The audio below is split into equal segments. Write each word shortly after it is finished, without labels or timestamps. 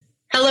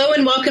Hello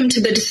and welcome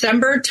to the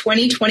December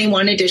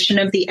 2021 edition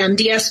of the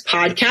MDS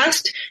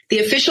Podcast, the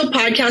official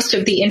podcast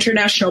of the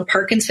International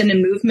Parkinson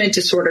and Movement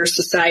Disorder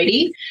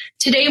Society.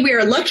 Today we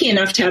are lucky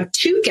enough to have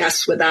two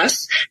guests with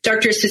us,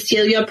 Dr.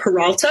 Cecilia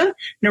Peralta,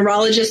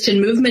 neurologist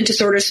and movement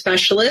disorder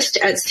specialist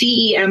at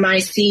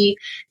CEMIC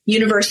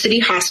University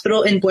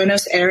Hospital in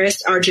Buenos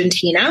Aires,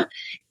 Argentina,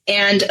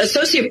 and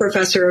associate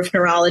professor of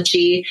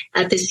neurology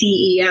at the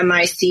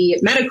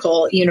CEMIC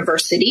Medical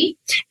University,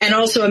 and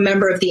also a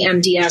member of the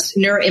MDS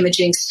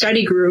Neuroimaging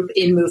Study Group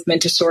in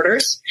Movement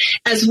Disorders,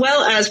 as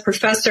well as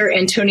Professor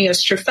Antonio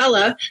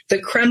Strafella,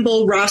 the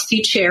Krembil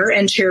Rossi Chair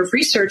and Chair of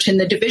Research in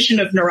the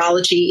Division of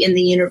Neurology in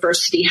the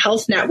University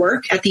Health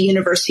Network at the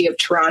University of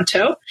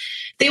Toronto.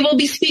 They will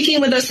be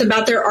speaking with us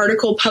about their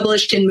article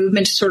published in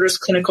Movement Disorders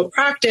Clinical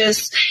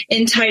Practice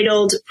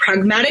entitled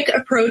Pragmatic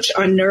Approach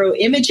on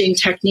Neuroimaging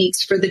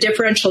Techniques for the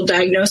Differential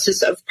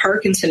Diagnosis of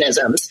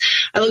Parkinsonisms.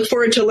 I look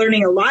forward to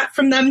learning a lot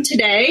from them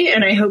today,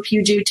 and I hope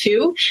you do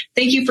too.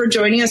 Thank you for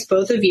joining us,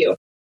 both of you.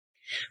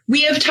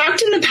 We have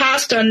talked in the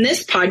past on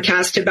this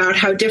podcast about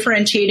how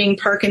differentiating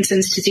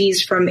Parkinson's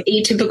disease from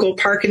atypical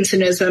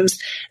Parkinsonisms,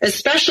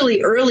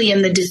 especially early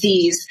in the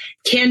disease,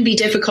 can be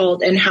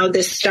difficult and how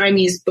this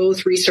stymies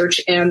both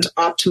research and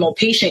optimal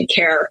patient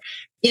care.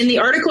 In the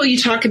article, you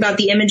talk about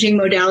the imaging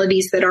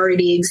modalities that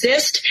already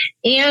exist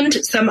and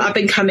some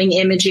up-and-coming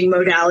imaging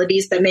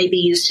modalities that may be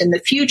used in the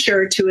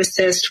future to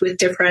assist with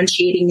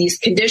differentiating these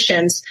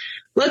conditions.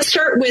 Let's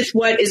start with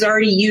what is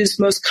already used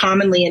most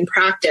commonly in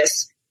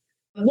practice.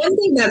 One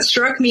thing that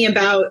struck me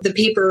about the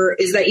paper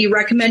is that you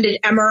recommended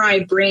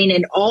MRI brain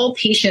in all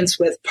patients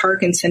with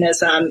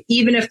Parkinsonism,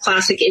 even if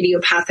classic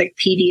idiopathic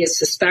PD is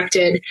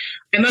suspected.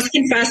 I must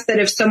confess that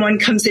if someone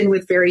comes in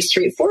with very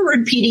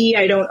straightforward PD,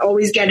 I don't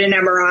always get an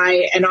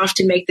MRI and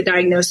often make the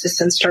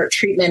diagnosis and start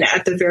treatment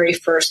at the very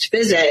first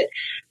visit.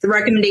 The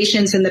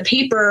recommendations in the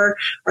paper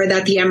are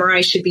that the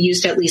MRI should be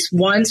used at least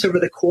once over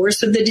the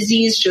course of the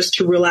disease just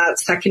to rule out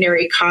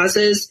secondary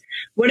causes.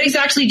 What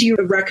exactly do you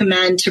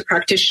recommend to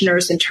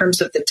practitioners in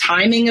terms of the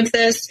timing of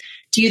this?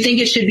 Do you think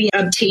it should be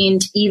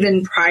obtained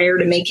even prior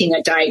to making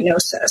a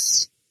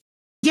diagnosis?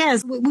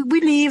 Yes, we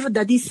believe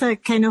that it's a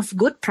kind of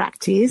good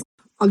practice.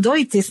 Although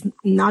it is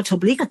not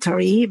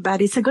obligatory,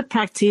 but it's a good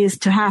practice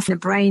to have a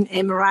brain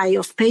MRI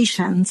of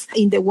patients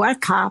in the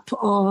workup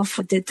of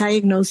the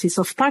diagnosis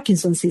of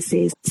Parkinson's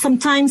disease.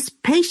 Sometimes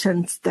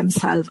patients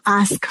themselves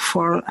ask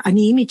for an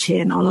imaging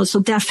and also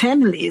their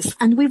families,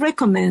 and we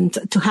recommend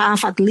to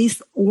have at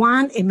least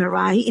one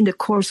MRI in the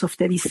course of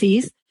the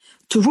disease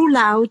to rule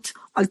out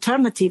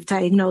alternative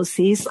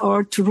diagnosis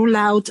or to rule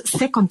out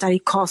secondary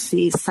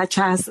causes such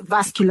as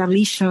vascular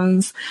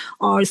lesions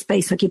or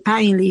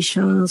space-occupying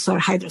lesions or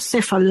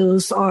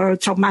hydrocephalus or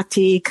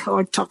traumatic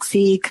or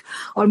toxic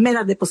or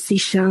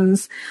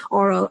metadepositions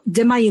or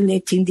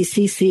demyelinating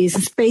diseases,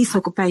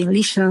 space-occupying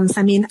lesions.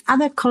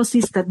 Other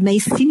causes that may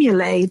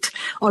simulate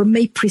or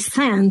may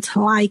present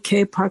like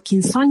a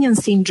Parkinsonian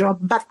syndrome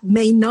but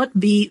may not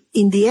be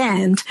in the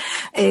end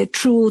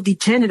true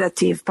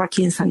degenerative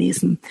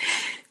Parkinsonism.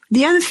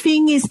 The other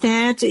thing is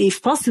that,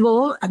 if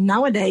possible, and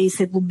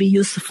nowadays it would be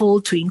useful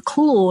to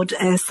include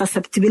a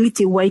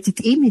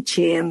susceptibility-weighted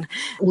imaging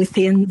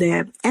within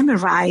the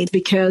MRI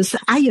because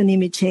ion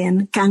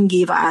imaging can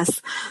give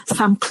us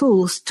some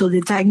clues to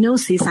the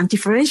diagnosis and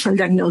differential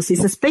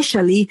diagnosis,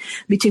 especially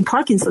between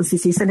Parkinson's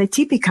disease and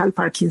atypical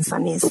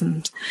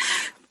Parkinsonism.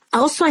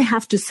 Also, I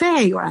have to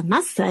say, or I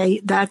must say,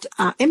 that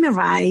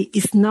MRI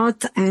is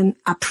not an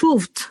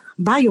approved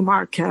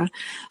biomarker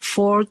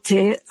for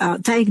the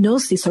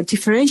diagnosis or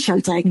differential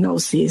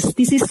diagnosis.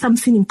 This is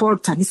something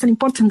important. It's an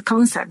important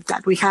concept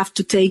that we have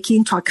to take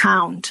into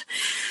account.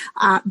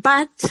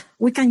 But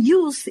we can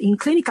use in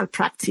clinical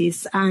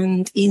practice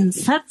and in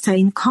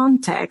certain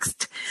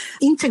context,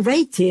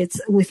 integrated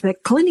with the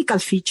clinical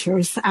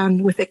features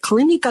and with the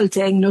clinical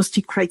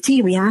diagnostic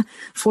criteria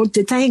for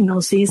the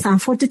diagnosis and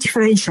for the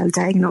differential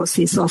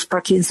diagnosis of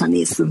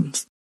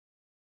Parkinsonism.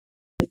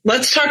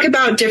 Let's talk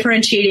about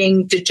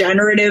differentiating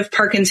degenerative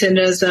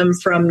Parkinsonism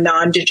from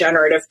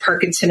non-degenerative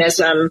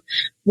Parkinsonism.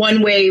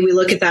 One way we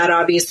look at that,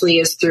 obviously,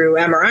 is through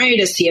MRI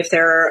to see if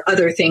there are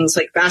other things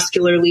like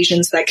vascular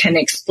lesions that can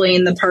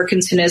explain the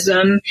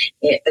Parkinsonism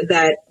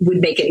that would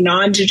make it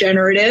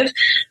non-degenerative.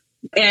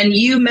 And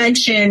you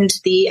mentioned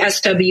the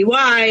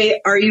SWI.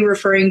 Are you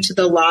referring to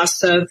the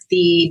loss of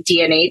the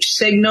DNH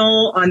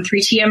signal on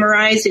 3T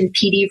MRIs in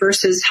PD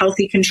versus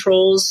healthy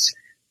controls?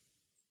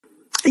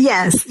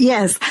 Yes.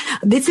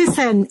 This is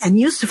an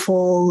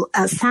useful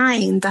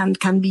sign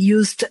that can be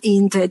used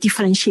in the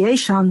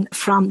differentiation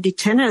from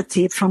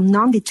non-degenerative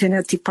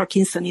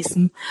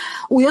Parkinsonism.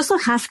 We also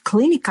have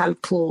clinical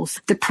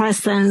clues, the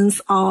presence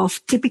of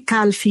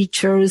typical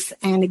features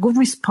and a good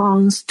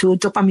response to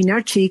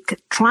dopaminergic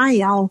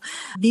trial.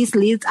 This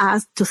leads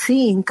us to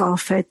think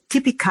of a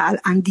typical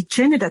and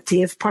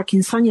degenerative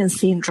Parkinsonian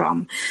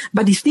syndrome.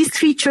 But if these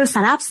features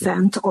are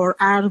absent or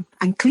are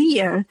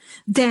unclear,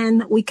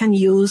 then we can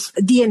use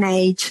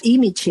DNH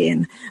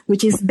imaging,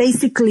 which is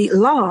basically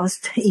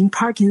lost in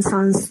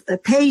Parkinson's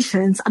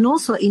patients and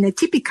also in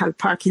atypical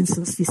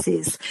Parkinson's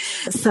disease.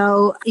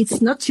 So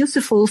it's not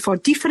useful for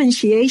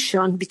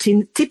differentiation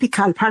between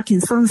typical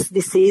Parkinson's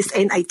disease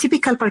and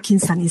atypical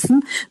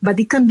Parkinsonism, but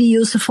it can be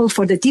useful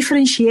for the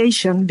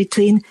differentiation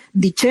between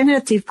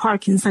degenerative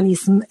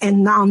Parkinsonism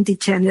and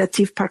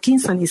non-degenerative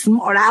Parkinsonism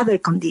or other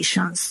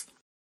conditions.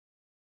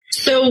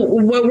 So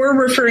what we're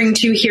referring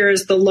to here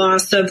is the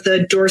loss of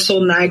the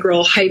dorsal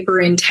nigral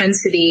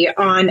hyperintensity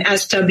on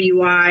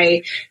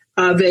SWI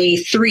of a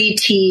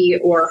 3T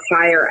or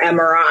higher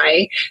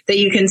MRI that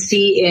you can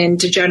see in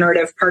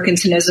degenerative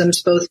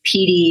Parkinsonisms, both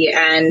PD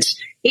and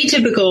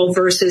atypical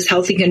versus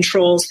healthy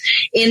controls.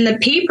 In the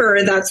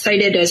paper, that's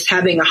cited as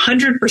having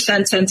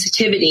 100%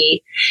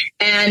 sensitivity.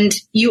 And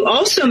you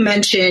also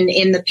mention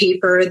in the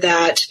paper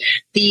that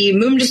the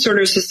Movement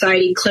Disorder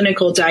Society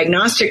clinical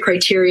diagnostic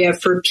criteria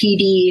for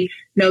PD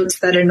notes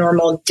that a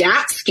normal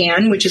DAT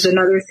scan, which is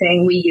another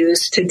thing we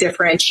use to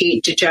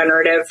differentiate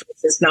degenerative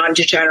versus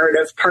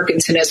non-degenerative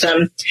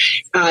Parkinsonism,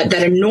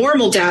 that a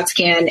normal DAT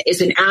scan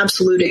is an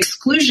absolute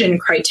exclusion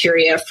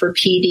criteria for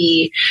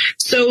PD.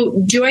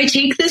 So do I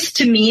take this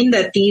to mean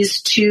that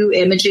these two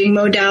imaging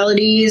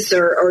modalities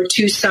or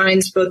two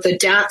signs, both the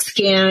DAT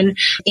scan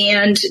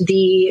and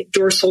the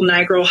dorsal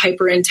nigral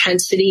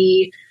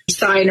hyperintensity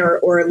sign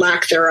or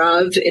lack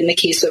thereof in the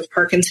case of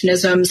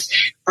Parkinsonisms,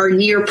 are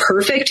near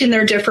perfect in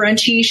their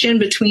differentiation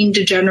between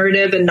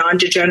degenerative and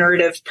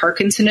non-degenerative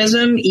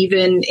Parkinsonism,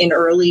 even in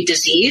early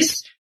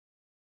disease?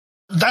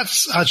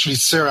 That's actually,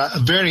 Sarah, a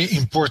very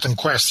important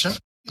question.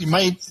 In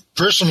my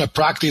personal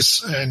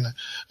practice and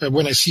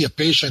when I see a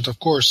patient, of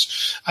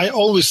course, I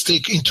always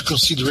take into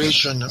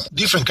consideration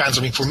different kinds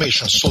of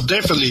information. So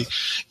definitely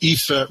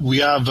if we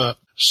have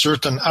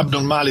certain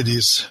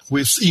abnormalities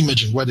with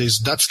imaging, whether it's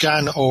DAT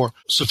scan or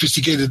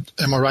sophisticated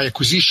MRI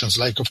acquisitions,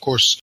 like, of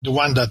course, the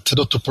one that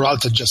Dr.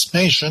 Peralta just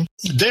mentioned,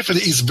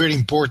 definitely is very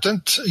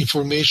important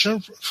information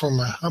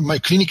from my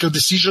clinical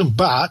decision.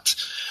 But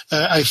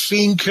I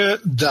think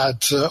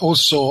that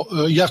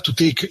also you have to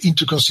take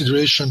into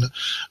consideration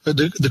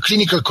the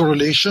clinical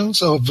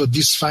correlations of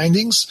these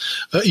findings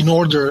in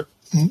order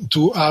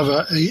to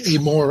have a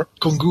more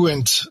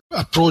congruent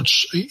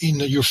approach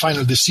in your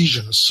final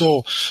decision.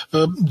 So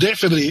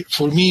definitely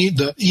for me,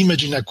 the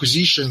imaging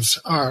acquisitions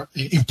are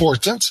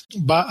important,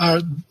 but are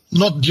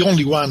not the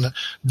only one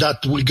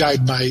that will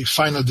guide my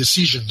final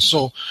decision.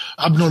 So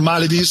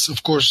abnormalities,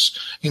 of course,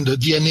 in the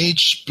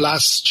DNH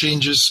plus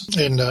changes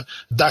in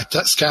DAT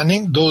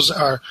scanning, those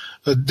are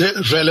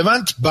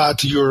relevant,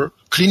 but your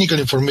clinical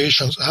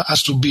information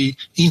has to be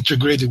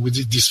integrated with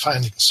these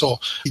findings. So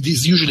it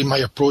is usually my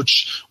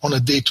approach on a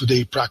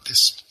day-to-day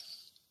practice.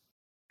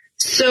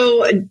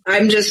 So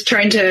I'm just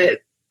trying to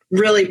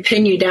really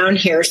pin you down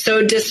here.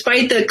 So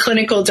despite the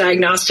clinical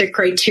diagnostic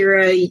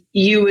criteria,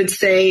 you would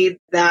say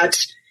that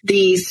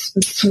these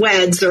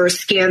SWEDs or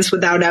scans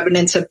without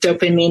evidence of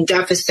dopamine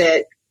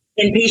deficit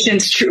in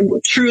patients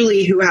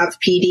truly who have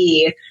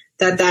PD,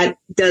 that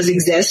does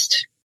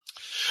exist?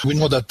 We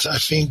know that I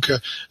think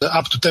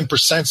up to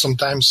 10%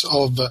 sometimes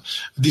of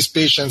these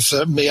patients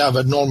may have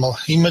a normal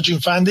imaging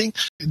finding.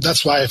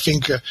 That's why I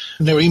think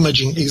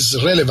neuroimaging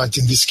is relevant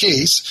in this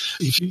case.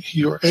 If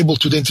you're able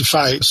to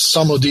identify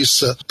some of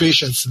these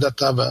patients that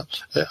have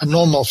a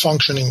normal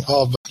functioning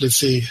of, let's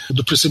say,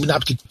 the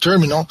presynaptic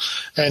terminal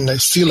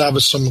and still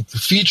have some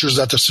features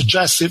that are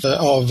suggestive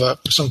of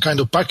some kind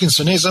of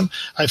Parkinsonism,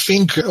 I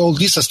think all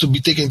this has to be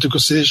taken into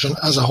consideration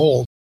as a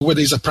whole.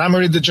 Whether it's a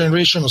primary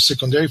degeneration or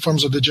secondary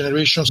forms of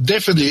degeneration,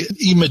 definitely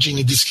imaging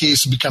in this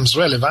case becomes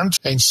relevant.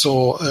 And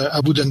so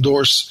I would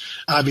endorse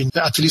having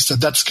at least a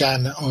DAT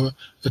scan or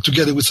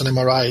together with an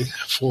MRI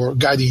for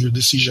guiding your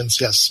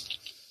decisions, yes,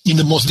 in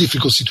the most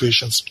difficult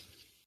situations.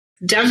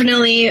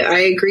 Definitely, I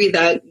agree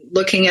that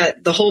looking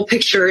at the whole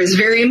picture is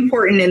very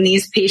important in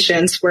these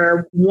patients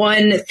where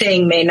one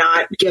thing may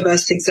not give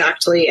us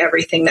exactly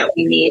everything that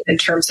we need in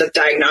terms of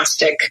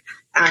diagnostic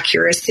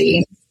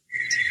accuracy.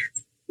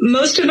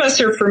 Most of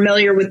us are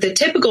familiar with the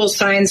typical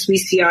signs we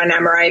see on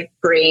MRI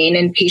brain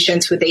in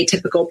patients with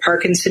atypical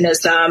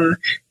Parkinsonism,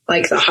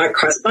 like the hot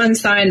cross bun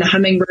sign, the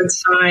hummingbird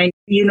sign,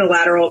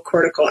 unilateral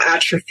cortical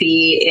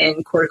atrophy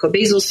in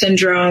corticobasal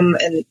syndrome,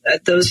 and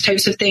those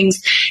types of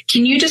things.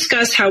 Can you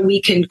discuss how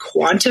we can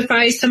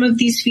quantify some of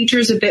these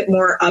features a bit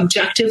more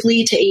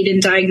objectively to aid in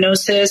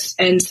diagnosis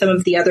and some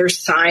of the other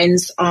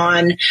signs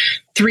on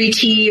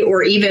 3T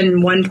or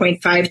even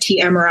 1.5T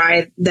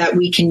MRI that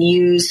we can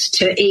use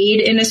to aid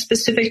in a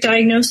specific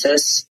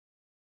diagnosis?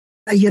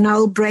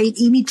 Brain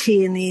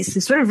imaging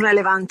is very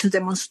relevant to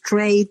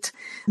demonstrate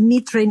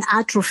midbrain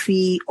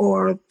atrophy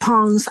or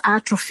pons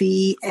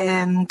atrophy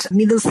and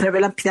middle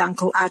cerebellar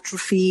peduncle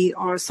atrophy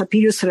or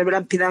superior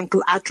cerebellar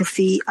peduncle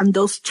atrophy and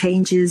those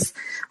changes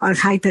on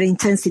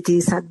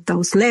hyperintensities at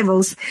those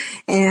levels.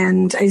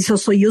 And it's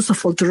also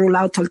useful to rule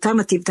out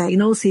alternative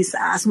diagnosis.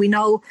 As we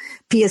know,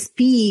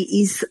 PSP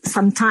is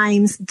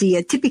sometimes the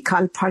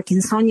atypical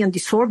Parkinsonian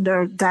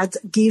disorder that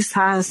gives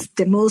us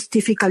the most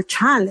difficult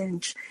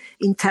challenge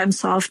in terms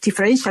terms of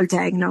differential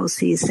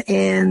diagnosis.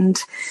 And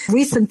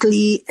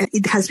recently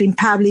it has been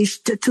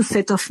published 2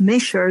 sets of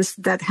measures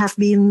that have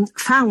been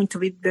found to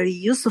be very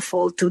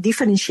useful to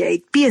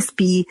differentiate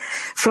PSP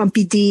from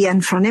PD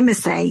and from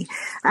MSA.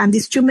 And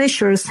these 2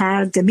 measures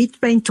are the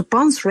midbrain to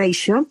pons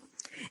ratio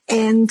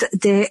and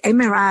the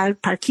MRI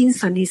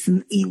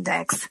Parkinsonism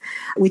index,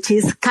 which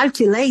is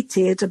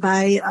calculated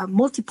by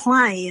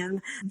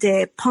multiplying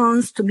the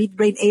pons to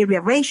midbrain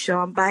area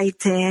ratio by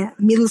the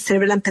middle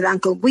cerebellar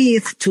peduncle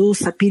width to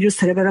superior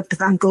cerebellar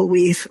peduncle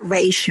width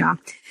ratio.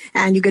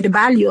 And you get a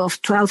value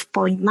of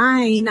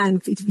 12.9,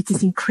 and if it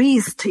is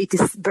increased, it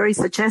is very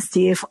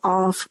suggestive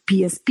of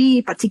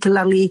PSP,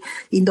 particularly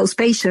in those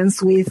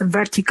patients with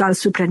vertical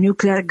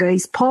supranuclear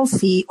Graves'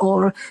 palsy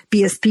or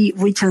PSP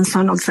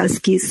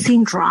Richardson-Olszewski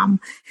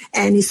syndrome.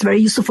 And it's very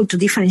useful to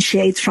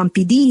differentiate from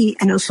PD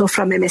and also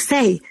from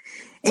MSA.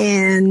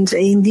 And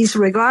in this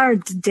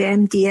regard, the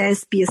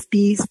MDS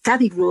PSP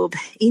study group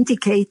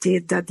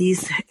indicated that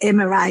this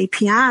MRI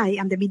PI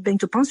and the midbrain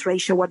to pons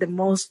ratio were the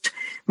most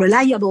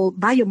reliable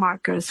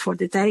biomarkers for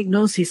the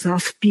diagnosis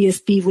of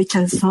PSP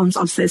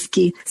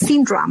Richardson-Olszewski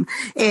syndrome.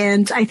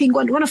 And I think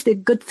one of the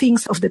good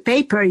things of the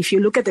paper, if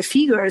you look at the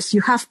figures, you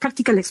have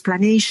practical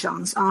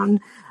explanations on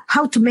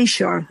how to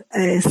measure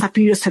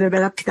superior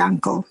cerebellar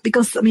peduncle.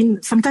 Because,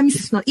 sometimes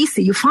it's not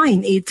easy. You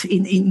find it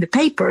in the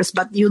papers,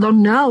 but you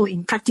don't know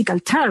in practical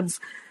terms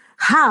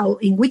how,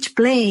 in which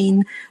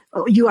plane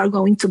you are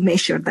going to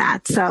measure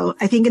that. So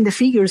I think in the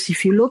figures,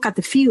 if you look at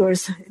the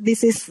figures,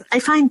 I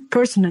find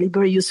personally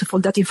very useful,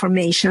 that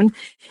information,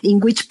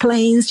 in which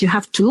planes you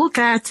have to look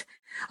at.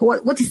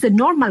 What is the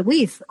normal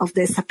width of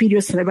the superior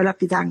cerebellar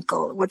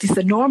peduncle? What is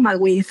the normal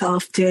width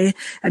of the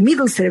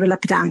middle cerebellar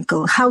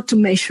peduncle? How to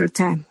measure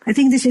them? I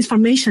think this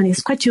information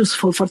is quite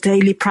useful for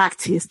daily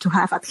practice to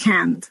have at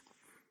hand.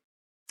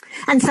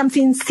 And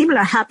something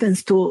similar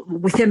happens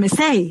with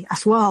MSA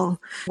as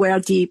well, where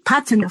the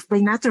pattern of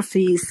brain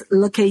atrophy is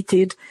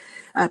located,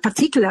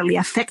 particularly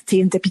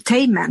affecting the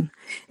putamen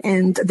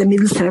and the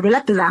middle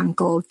cerebellar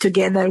peduncle,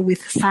 together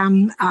with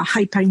some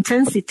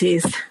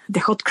hyperintensities,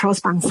 the hot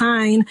crossband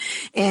sign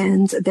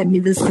and the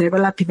middle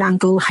cerebellar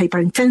peduncle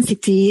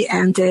hyperintensity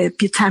and the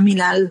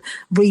putaminal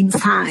rim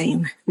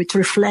sign, which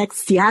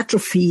reflects the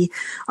atrophy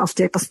of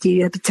the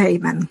posterior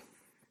putamen.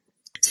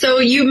 So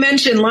you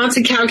mentioned lots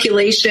of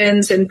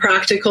calculations and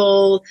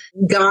practical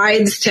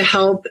guides to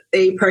help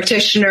a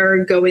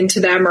practitioner go into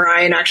the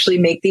MRI and actually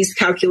make these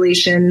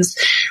calculations.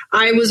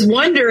 I was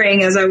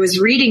wondering, as I was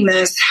reading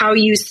this, how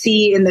you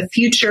see in the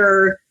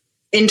future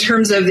in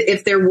terms of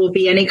if there will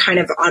be any kind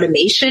of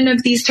automation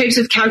of these types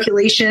of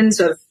calculations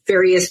of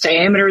various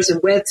diameters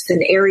and widths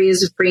and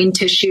areas of brain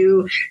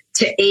tissue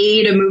to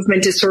aid a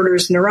movement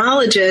disorders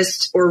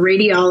neurologist or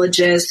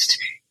radiologist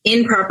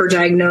in proper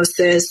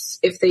diagnosis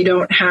if they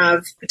don't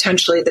have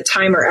potentially the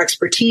time or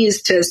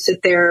expertise to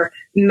sit there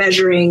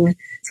measuring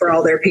for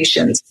all their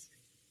patients.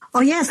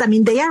 Oh, yes.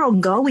 They are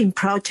ongoing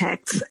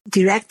projects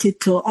directed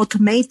to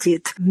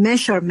automated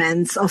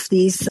measurements of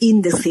these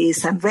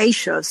indices and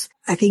ratios.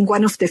 I think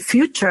one of the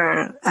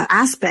future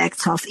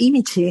aspects of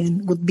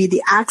imaging would be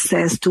the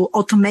access to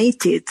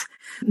automated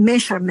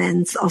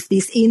measurements of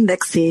these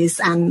indexes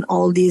and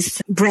all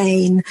these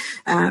brain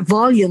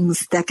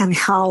volumes that can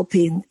help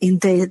in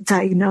the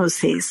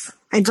diagnosis.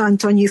 I don't know,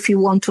 Antonio, if you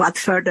want to add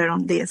further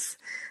on this.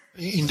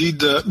 Indeed,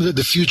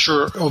 the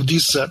future of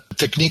these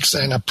techniques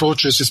and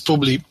approaches is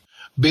probably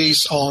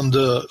based on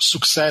the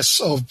success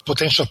of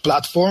potential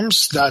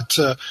platforms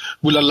that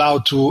will allow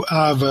to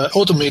have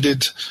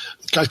automated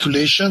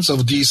calculations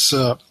of these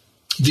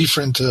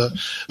different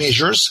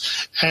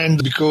measures.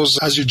 And because,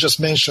 as you just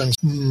mentioned,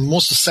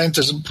 most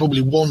centers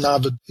probably won't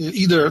have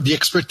either the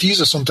expertise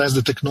or sometimes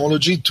the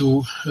technology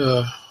to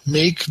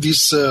make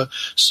this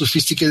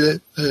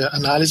sophisticated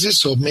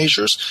analysis of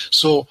measures.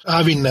 So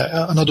having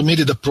an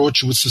automated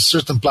approach with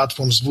certain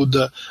platforms would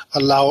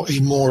allow a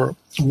more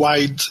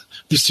wide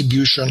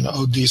distribution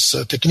of these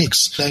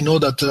techniques. I know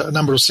that a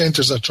number of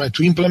centers are trying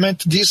to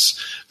implement this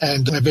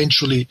and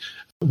eventually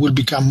will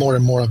become more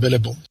and more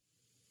available.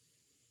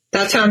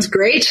 That sounds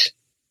great.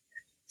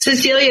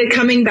 Cecilia,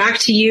 coming back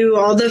to you,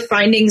 all the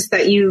findings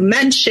that you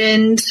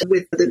mentioned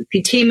with the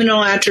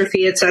putamenal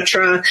atrophy, et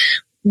cetera,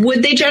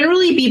 would they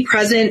generally be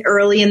present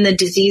early in the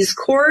disease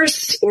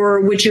course,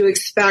 or would you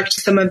expect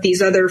some of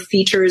these other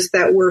features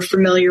that we're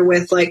familiar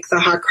with, like the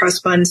hot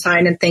cross-bun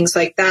sign and things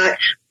like that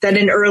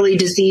in early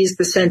disease,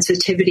 the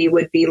sensitivity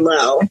would be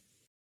low?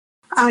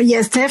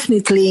 Yes,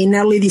 definitely. In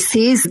early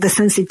disease, the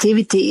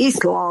sensitivity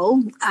is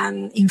low.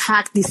 And in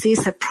fact, this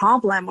is a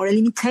problem or a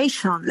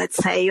limitation, let's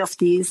say, of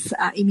these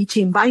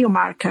imaging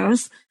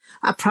biomarkers.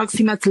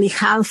 Approximately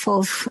half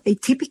of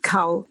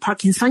atypical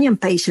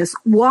Parkinsonian patients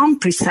won't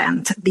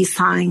present these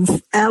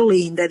signs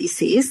early in the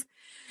disease.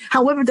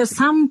 However, there are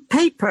some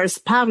papers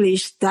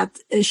published that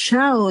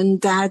shown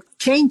that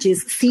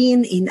changes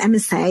seen in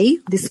MSA,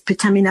 this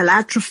putamenal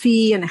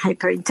atrophy and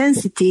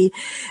hyperintensity,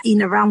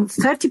 in around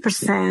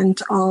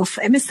 30% of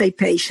MSA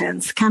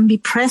patients can be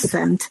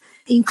present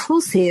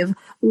inclusive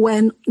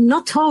when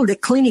not all the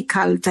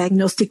clinical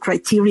diagnostic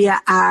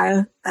criteria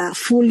are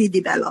fully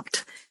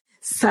developed.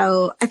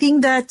 So I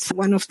think that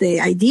one of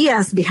the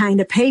ideas behind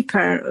the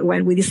paper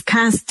when we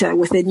discussed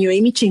with the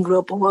neuroimaging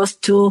group was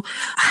to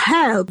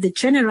help the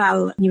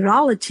general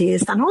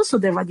neurologists and also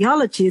the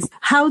radiologists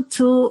how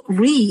to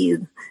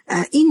read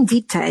in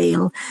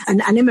detail an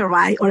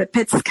MRI or a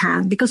PET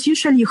scan, because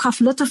usually you have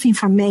a lot of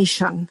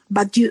information,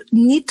 but you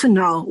need to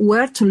know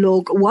where to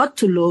look, what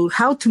to look,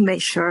 how to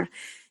measure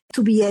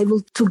to be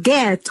able to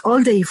get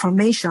all the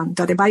information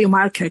that a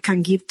biomarker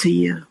can give to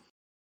you.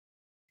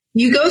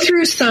 You go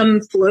through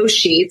some flow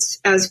sheets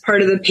as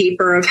part of the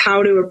paper of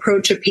how to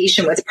approach a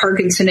patient with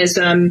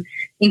Parkinsonism,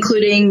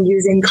 including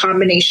using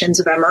combinations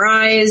of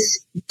MRIs,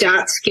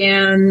 DAT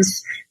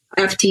scans,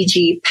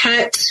 FDG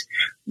PET.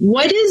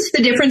 What is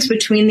the difference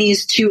between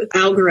these two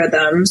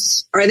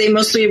algorithms? Are they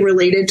mostly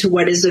related to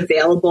what is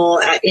available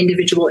at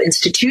individual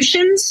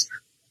institutions?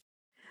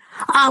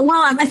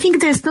 Well, I think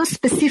there's no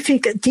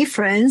specific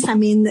difference. I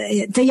mean,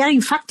 they are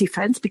in fact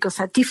different because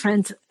they're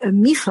different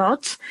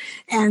methods,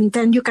 and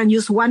then you can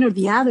use one or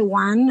the other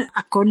one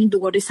according to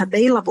what is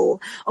available.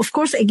 Of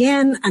course,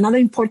 again, another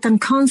important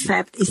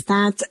concept is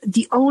that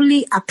the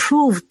only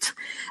approved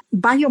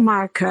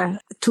biomarker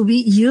to be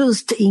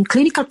used in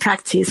clinical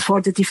practice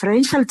for the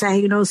differential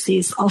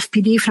diagnosis of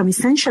PD from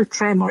essential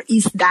tremor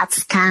is DAT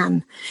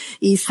scan.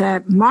 It's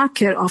a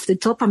marker of the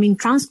dopamine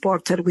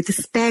transporter with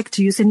respect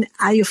to using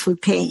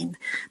iofull pain.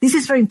 This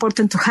is very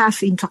important to have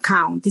into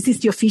account. This is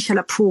the official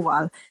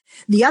approval.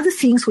 The other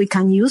things we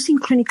can use in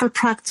clinical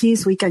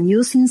practice, we can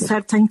use in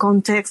certain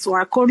contexts or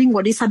according to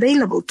what is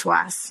available to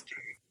us.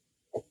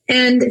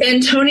 And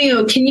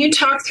Antonio, can you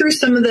talk through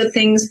some of the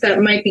things that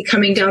might be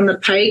coming down the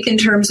pike in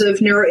terms of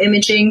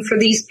neuroimaging for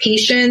these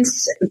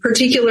patients,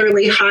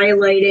 particularly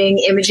highlighting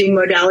imaging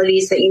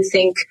modalities that you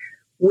think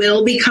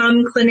will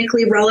become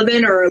clinically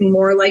relevant or are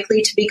more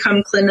likely to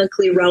become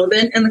clinically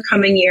relevant in the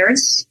coming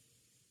years?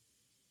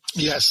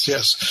 Yes.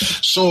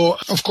 So,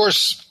 of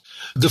course,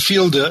 the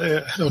field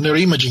of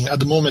neuroimaging at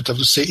the moment, I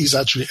would say, is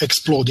actually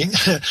exploding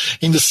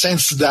in the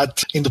sense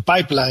that in the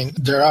pipeline,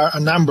 there are a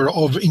number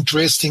of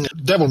interesting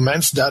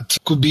developments that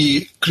could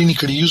be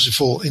clinically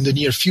useful in the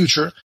near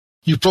future.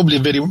 You're probably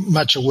very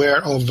much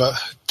aware of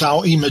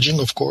tau imaging,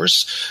 of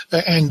course,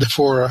 and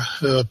for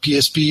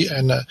PSP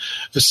and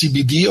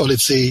CBD, or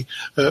let's say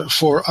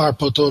for our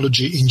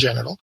pathology in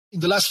general. In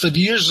the last 5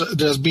 years,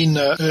 there has been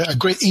a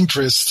great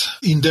interest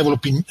in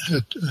developing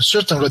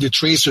certain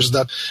radiotracers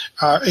that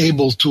are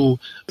able to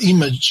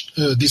image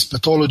these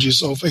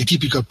pathologies of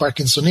atypical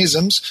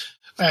Parkinsonisms.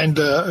 And,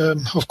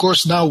 of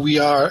course, now we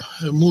are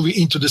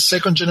moving into the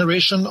second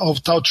generation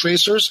of tau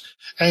tracers,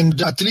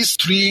 and at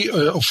least 3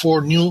 or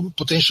 4 new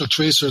potential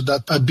tracers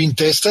that have been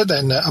tested.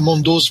 And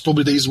among those,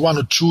 probably there is 1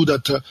 or 2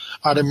 that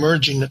are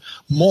emerging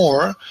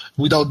more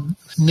without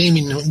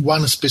naming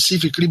one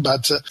specifically.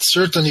 But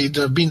certainly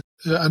there have been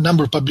a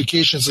number of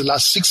publications in the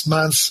last 6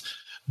 months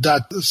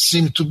that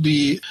seem to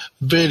be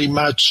very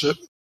much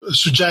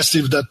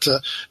suggestive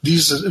that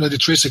these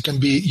radiotracers can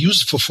be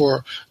useful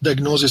for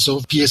diagnosis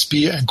of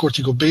PSP and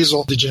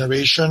corticobasal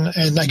degeneration.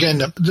 And again,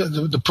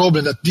 the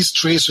problem that these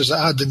tracers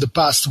had in the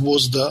past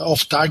was the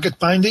off-target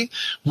binding,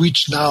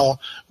 which now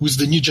with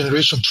the new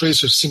generation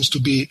tracers seems to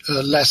be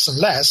less and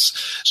less.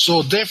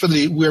 So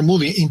definitely we are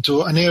moving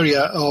into an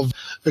area of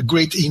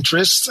great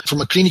interest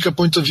from a clinical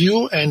point of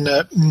view, and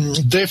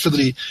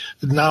definitely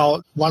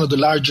now one of the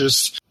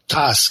largest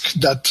task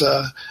that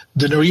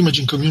the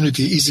neuroimaging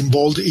community is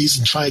involved is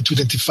in trying to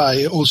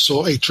identify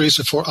also a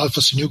tracer for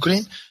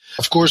alpha-synuclein.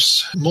 Of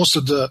course, most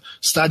of the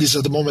studies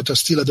at the moment are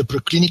still at the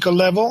preclinical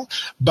level,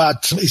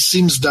 but it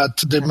seems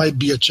that there might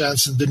be a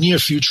chance in the near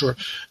future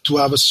to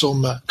have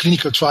some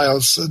clinical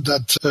trials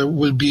that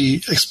will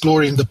be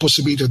exploring the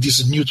possibility of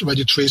these new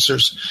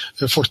radiotracers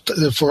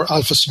for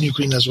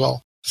alpha-synuclein as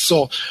well.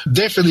 So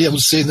definitely I would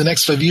say in the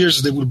next 5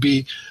 years there will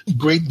be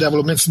great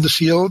developments in the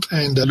field,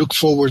 and I look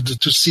forward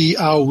to see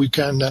how we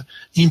can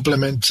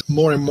implement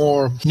more and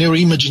more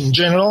neuroimaging in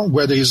general,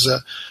 whether it's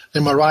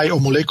MRI or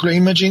molecular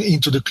imaging,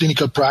 into the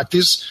clinical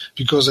practice,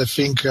 because I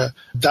think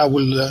that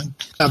will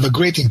have a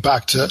great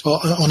impact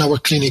on our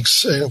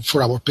clinics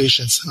for our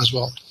patients as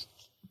well.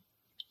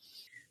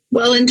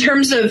 Well, in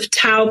terms of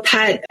tau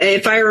PET,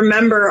 if I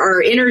remember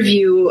our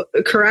interview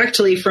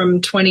correctly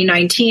from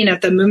 2019 at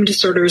the Movement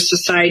Disorders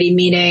Society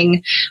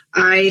meeting,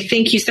 I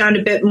think you sound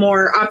a bit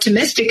more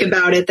optimistic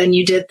about it than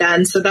you did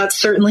then. So that's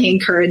certainly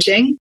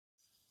encouraging.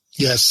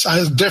 Yes,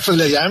 I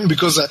definitely am,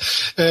 because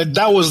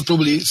that was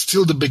probably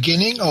still the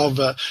beginning of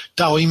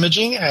tau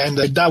imaging, and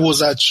that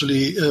was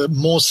actually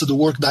most of the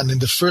work done in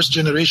the first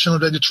generation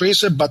of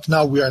radiotracer, but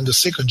now we are in the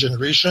second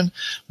generation.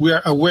 We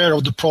are aware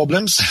of the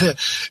problems,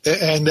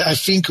 and I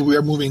think we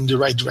are moving in the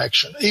right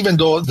direction, even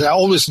though there are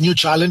always new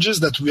challenges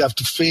that we have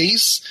to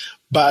face.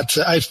 But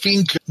I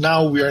think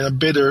now we are in a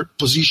better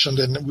position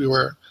than we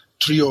were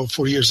 3 or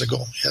 4 years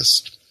ago,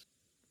 yes.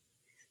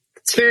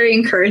 It's very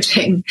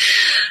encouraging.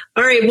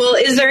 All right. Well,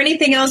 is there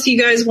anything else you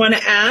guys want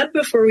to add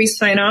before we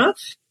sign off?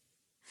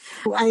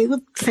 I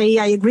would say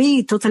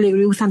totally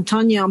agree with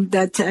Antonio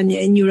that a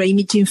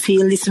neuroimaging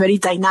field is very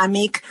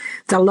dynamic.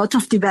 There are a lot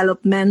of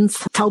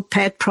developments. Tau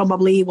PET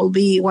probably will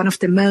be one of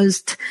the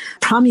most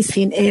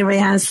promising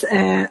areas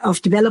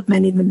of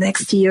development in the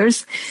next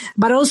years.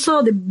 But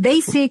also the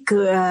basic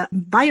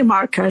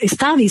biomarker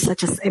studies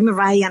such as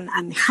MRI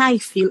and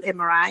high-field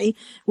MRI,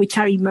 which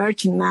are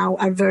emerging now,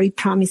 are very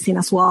promising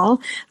as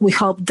well. We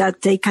hope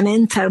that they can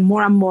enter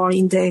more and more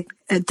in the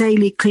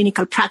daily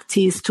clinical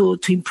practice to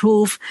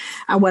improve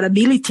our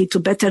ability to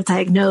better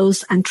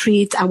diagnose and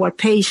treat our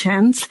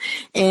patients.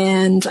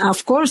 And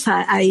of course,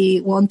 I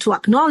want to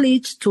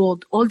acknowledge to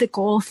all the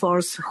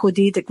co-authors who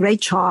did a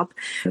great job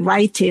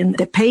writing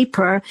the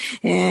paper.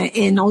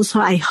 And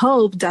also I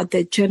hope that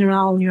the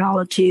general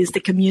neurologists, the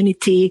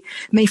community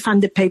may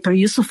find the paper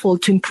useful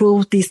to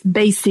improve these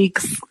basic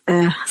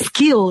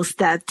skills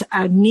that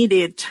are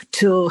needed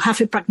to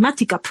have a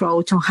pragmatic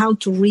approach on how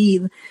to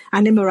read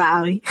an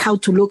MRI, how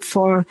to look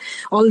for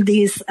all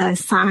these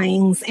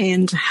signs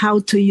and how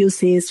to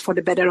use this for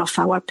the better of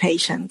our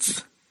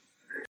patients.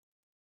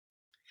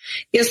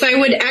 Yes, I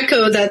would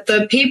echo that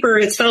the paper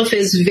itself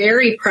is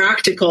very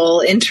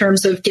practical in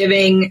terms of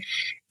giving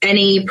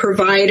any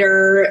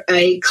provider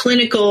a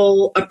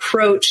clinical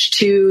approach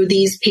to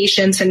these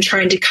patients and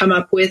trying to come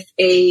up with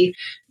a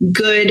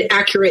good,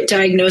 accurate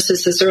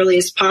diagnosis as early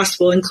as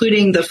possible,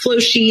 including the flow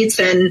sheets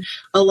and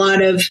a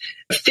lot of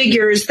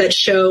figures that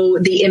show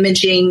the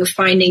imaging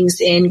findings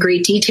in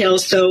great detail.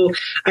 So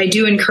I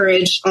do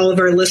encourage all of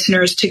our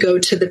listeners to go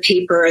to the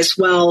paper as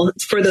well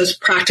for those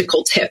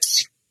practical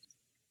tips.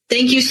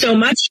 Thank you so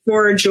much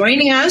for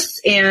joining us,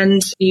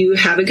 and you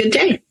have a good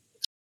day.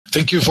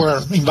 Thank you for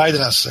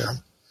inviting us,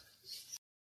 Sarah.